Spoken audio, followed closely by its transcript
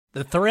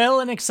The thrill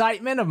and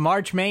excitement of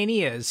March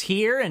Mania is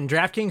here, and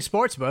DraftKings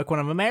Sportsbook, one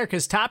of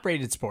America's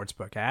top-rated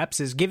sportsbook apps,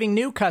 is giving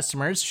new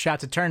customers a shot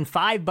to turn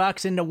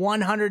 $5 into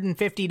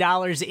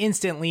 $150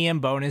 instantly in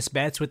bonus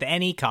bets with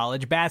any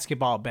college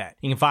basketball bet.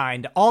 You can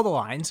find all the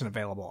lines and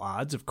available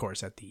odds, of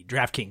course, at the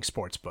DraftKings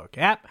Sportsbook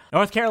app.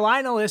 North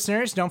Carolina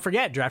listeners, don't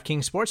forget,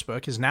 DraftKings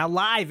Sportsbook is now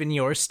live in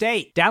your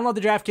state. Download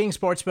the DraftKings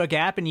Sportsbook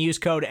app and use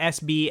code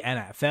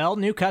SBNFL.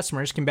 New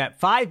customers can bet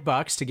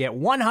 $5 to get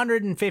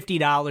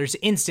 $150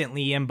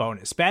 instantly in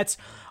bonus bets,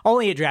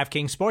 only at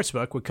DraftKings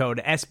Sportsbook with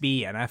code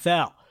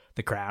SBNFL.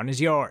 The crown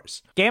is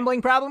yours.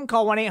 Gambling problem?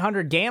 Call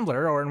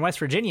 1-800-GAMBLER, or in West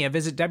Virginia,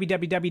 visit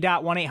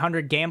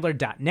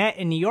www.1800gambler.net.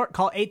 In New York,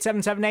 call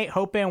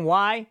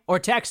 877-8-HOPE-NY or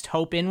text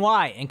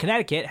HOPE-NY. In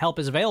Connecticut, help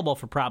is available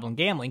for problem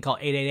gambling. Call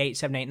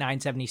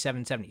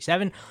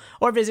 888-789-7777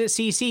 or visit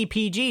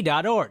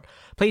ccpg.org.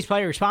 Please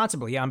play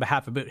responsibly on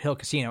behalf of Boot Hill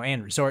Casino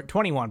and Resort.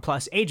 21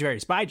 plus, age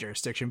varies by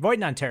jurisdiction. Void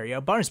in Ontario.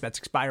 Bonus bets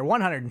expire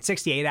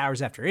 168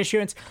 hours after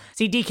issuance.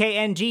 See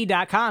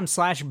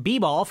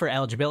dkng.com/bball for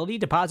eligibility,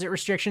 deposit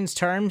restrictions,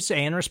 terms,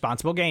 and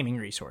responsible gaming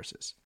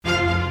resources.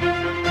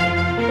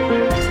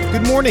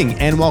 Good morning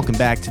and welcome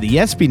back to the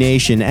SB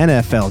Nation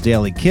NFL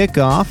Daily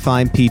Kickoff.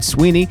 I'm Pete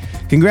Sweeney.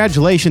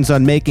 Congratulations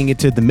on making it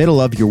to the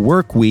middle of your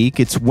work week.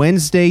 It's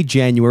Wednesday,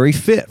 January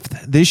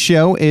 5th. This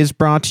show is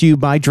brought to you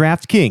by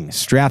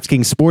DraftKings.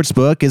 DraftKings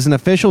Sportsbook is an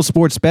official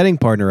sports betting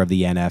partner of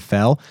the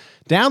NFL.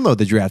 Download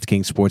the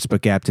DraftKings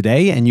Sportsbook app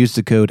today and use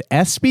the code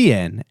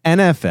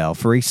SBNNFL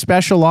for a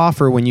special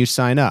offer when you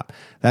sign up.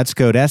 That's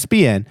code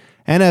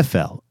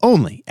SBNNFL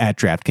only at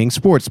DraftKings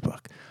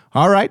Sportsbook.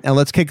 All right, now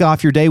let's kick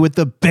off your day with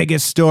the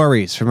biggest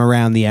stories from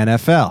around the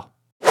NFL.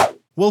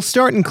 We'll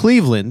start in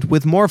Cleveland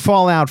with more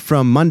fallout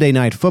from Monday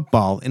Night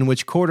Football, in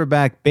which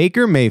quarterback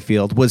Baker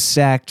Mayfield was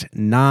sacked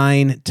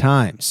 9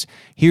 times.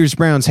 Here's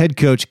Browns head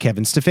coach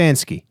Kevin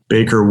Stefanski.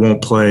 Baker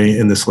won't play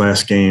in this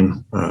last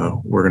game.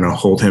 We're going to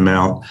hold him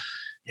out.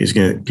 He's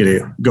going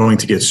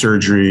to get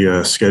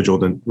surgery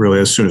scheduled and really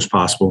as soon as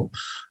possible,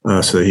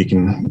 so that he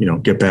can,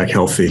 get back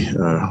healthy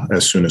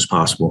as soon as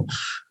possible.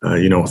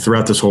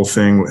 Throughout this whole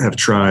thing, we have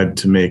tried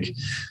to make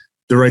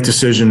the right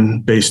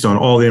decision based on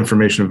all the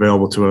information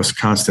available to us,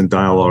 constant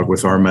dialogue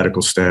with our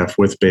medical staff,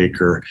 with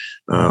Baker,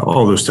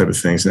 all those type of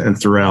things. And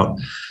throughout,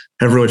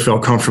 have really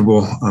felt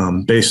comfortable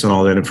based on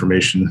all that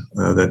information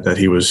that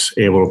he was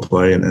able to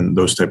play and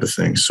those type of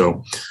things.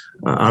 So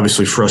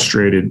obviously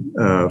frustrated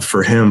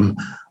for him,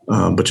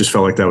 but just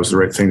felt like that was the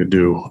right thing to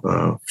do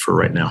for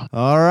right now.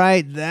 All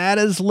right, that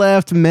has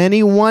left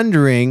many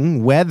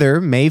wondering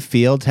whether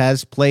Mayfield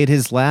has played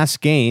his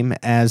last game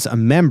as a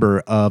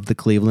member of the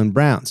Cleveland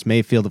Browns.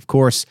 Mayfield, of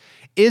course,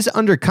 is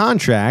under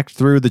contract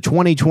through the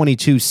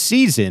 2022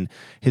 season,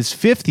 his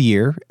 5th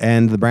year,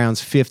 and the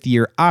Browns'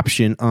 5th-year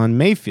option on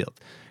Mayfield.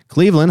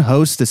 Cleveland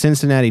hosts the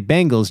Cincinnati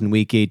Bengals in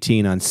Week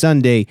 18 on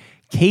Sunday.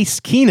 Case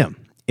Keenum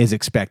is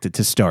expected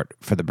to start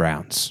for the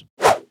Browns.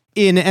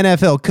 In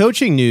NFL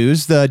coaching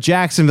news, the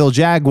Jacksonville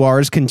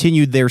Jaguars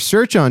continued their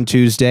search on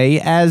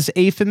Tuesday as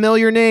a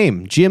familiar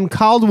name, Jim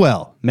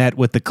Caldwell, met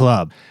with the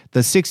club.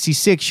 The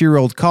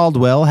 66-year-old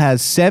Caldwell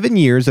has 7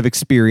 years of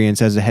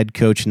experience as a head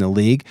coach in the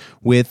league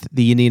with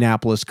the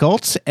Indianapolis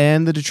Colts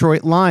and the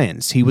Detroit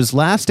Lions. He was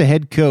last a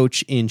head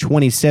coach in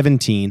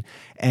 2017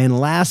 and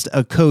last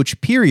a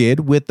coach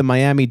period with the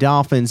Miami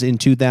Dolphins in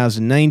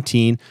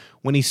 2019,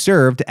 when he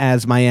served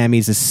as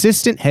Miami's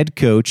assistant head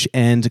coach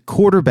and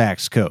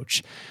quarterbacks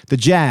coach. The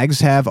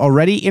Jags have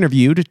already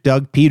interviewed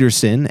Doug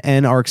Peterson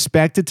and are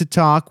expected to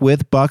talk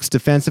with Bucs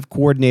defensive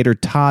coordinator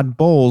Todd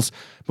Bowles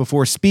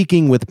before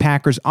speaking with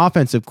Packers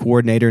offensive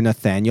coordinator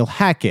Nathaniel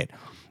Hackett.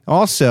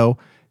 Also,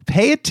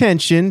 pay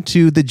attention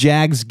to the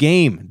Jags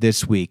game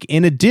this week.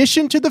 In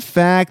addition to the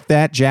fact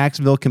that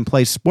Jacksonville can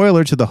play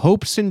spoiler to the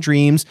hopes and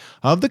dreams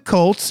of the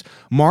Colts,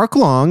 Mark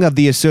Long of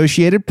the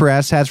Associated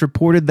Press has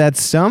reported that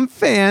some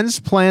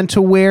fans plan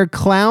to wear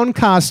clown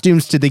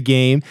costumes to the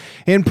game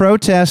in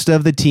protest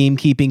of the team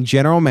keeping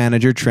general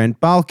manager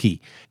Trent Baalke.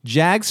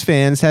 Jags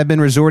fans have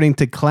been resorting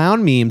to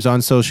clown memes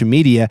on social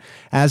media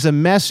as a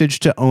message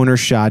to owner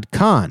Shad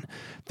Khan.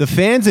 The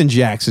fans in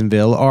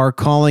Jacksonville are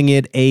calling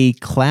it a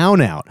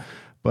clown out,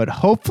 but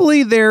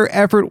hopefully their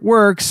effort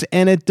works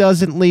and it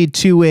doesn't lead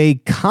to a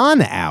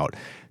con out.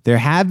 There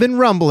have been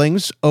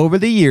rumblings over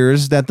the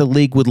years that the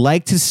league would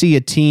like to see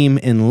a team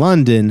in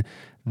London.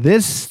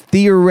 This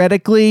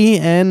theoretically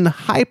and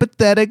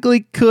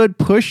hypothetically could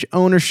push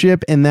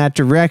ownership in that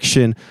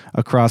direction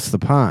across the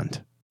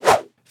pond.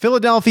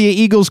 Philadelphia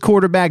Eagles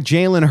quarterback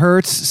Jalen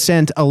Hurts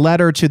sent a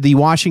letter to the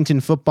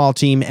Washington football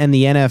team and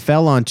the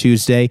NFL on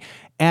Tuesday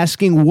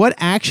asking what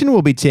action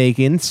will be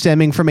taken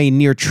stemming from a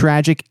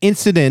near-tragic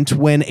incident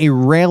when a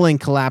railing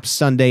collapsed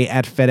Sunday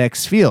at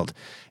FedEx Field.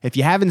 If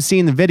you haven't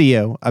seen the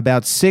video,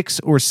 about 6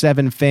 or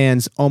 7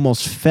 fans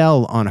almost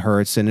fell on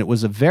Hurts, and it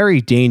was a very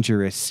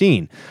dangerous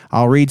scene.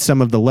 I'll read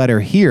some of the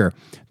letter here.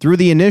 Through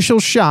the initial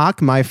shock,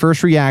 my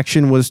first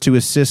reaction was to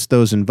assist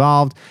those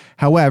involved.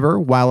 However,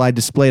 while I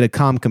displayed a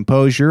calm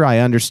composure, I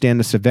understand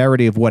the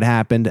severity of what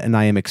happened, and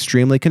I am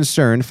extremely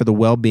concerned for the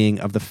well-being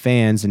of the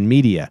fans and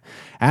media.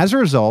 As a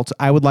result,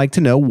 I would like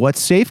to know what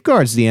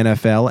safeguards the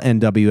NFL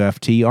and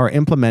WFT are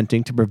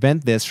implementing to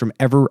prevent this from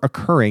ever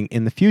occurring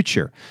in the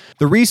future.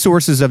 The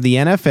resources of the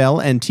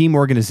NFL and team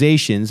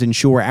organizations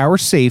ensure our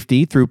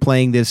safety through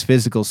playing this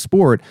physical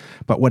sport,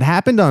 but what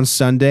happened on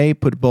Sunday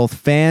put both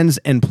fans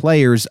and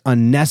players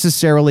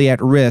unnecessarily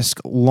at risk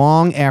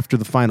long after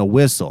the final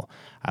whistle.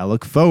 I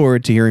look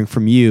forward to hearing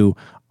from you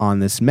on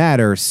this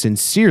matter.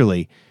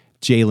 Sincerely,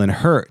 Jalen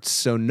Hurts.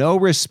 So no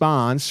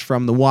response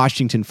from the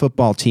Washington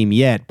football team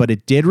yet, but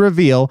it did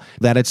reveal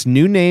that its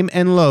new name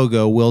and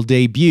logo will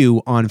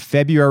debut on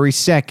February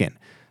 2nd.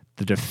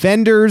 The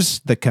Defenders,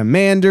 the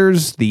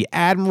Commanders, the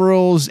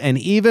Admirals, and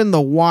even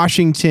the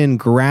Washington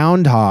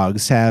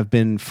Groundhogs have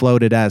been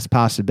floated as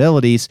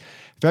possibilities.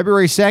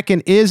 February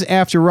 2nd is,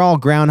 after all,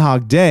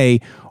 Groundhog Day,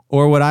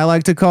 or what I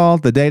like to call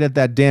the day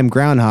that damn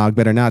groundhog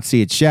better not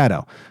see its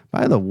shadow.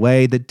 By the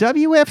way, the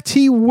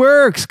WFT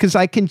works because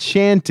I can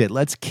chant it.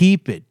 Let's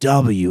keep it.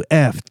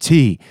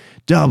 WFT.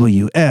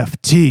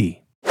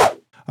 WFT.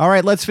 All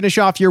right, let's finish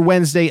off your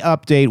Wednesday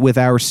update with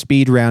our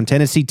speed round.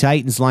 Tennessee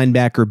Titans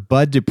linebacker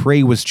Bud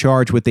Dupree was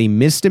charged with a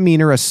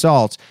misdemeanor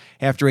assault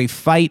after a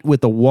fight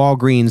with a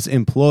Walgreens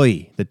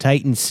employee. The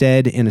Titans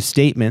said in a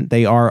statement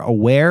they are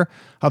aware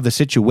of the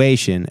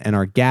situation and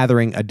are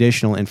gathering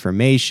additional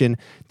information.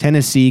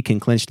 Tennessee can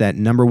clinch that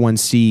number 1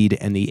 seed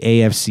and the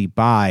AFC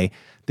bye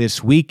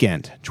this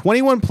weekend.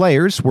 21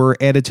 players were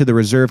added to the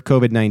reserve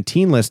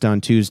COVID-19 list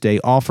on Tuesday,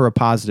 all for a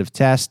positive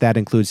test. That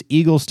includes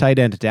Eagles tight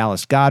end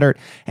Dallas Goedert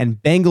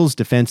and Bengals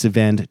defensive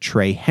end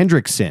Trey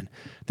Hendrickson.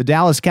 The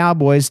Dallas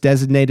Cowboys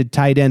designated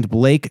tight end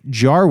Blake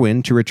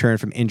Jarwin to return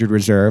from injured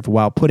reserve,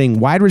 while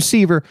putting wide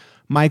receiver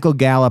Michael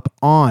Gallup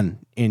on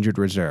injured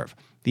reserve.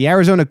 The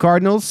Arizona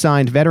Cardinals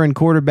signed veteran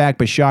quarterback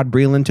Bashaud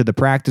Breeland to the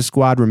practice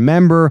squad.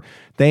 Remember,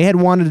 they had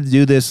wanted to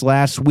do this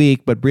last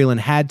week, but Breeland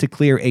had to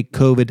clear a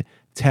COVID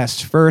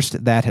test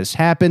first. That has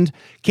happened.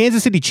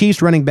 Kansas City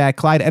Chiefs running back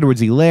Clyde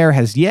Edwards-Helaire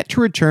has yet to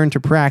return to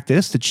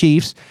practice. The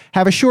Chiefs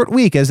have a short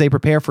week as they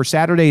prepare for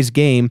Saturday's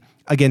game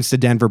against the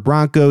Denver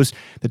Broncos.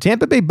 The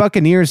Tampa Bay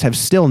Buccaneers have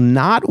still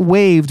not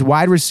waived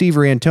wide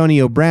receiver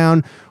Antonio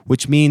Brown,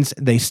 which means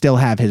they still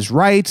have his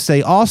rights.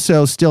 They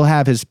also still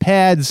have his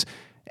pads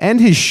and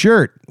his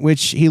shirt,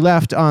 which he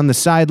left on the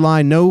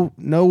sideline. No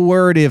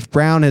word if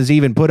Brown has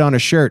even put on a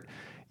shirt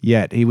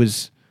yet. He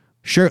was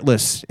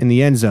shirtless in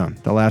the end zone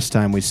the last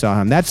time we saw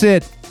him. That's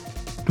it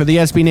for the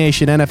SB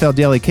Nation NFL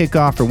Daily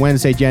Kickoff for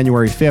Wednesday,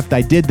 January 5th.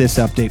 I did this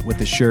update with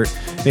the shirt.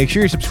 Make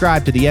sure you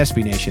subscribe to the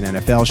SB Nation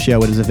NFL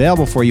show. It is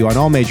available for you on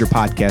all major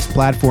podcast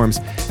platforms.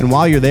 And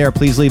while you're there,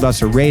 please leave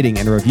us a rating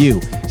and a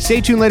review. Stay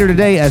tuned later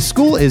today as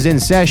school is in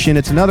session.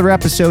 It's another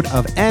episode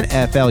of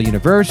NFL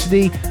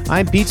University.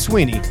 I'm Pete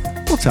Sweeney.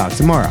 We'll talk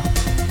tomorrow.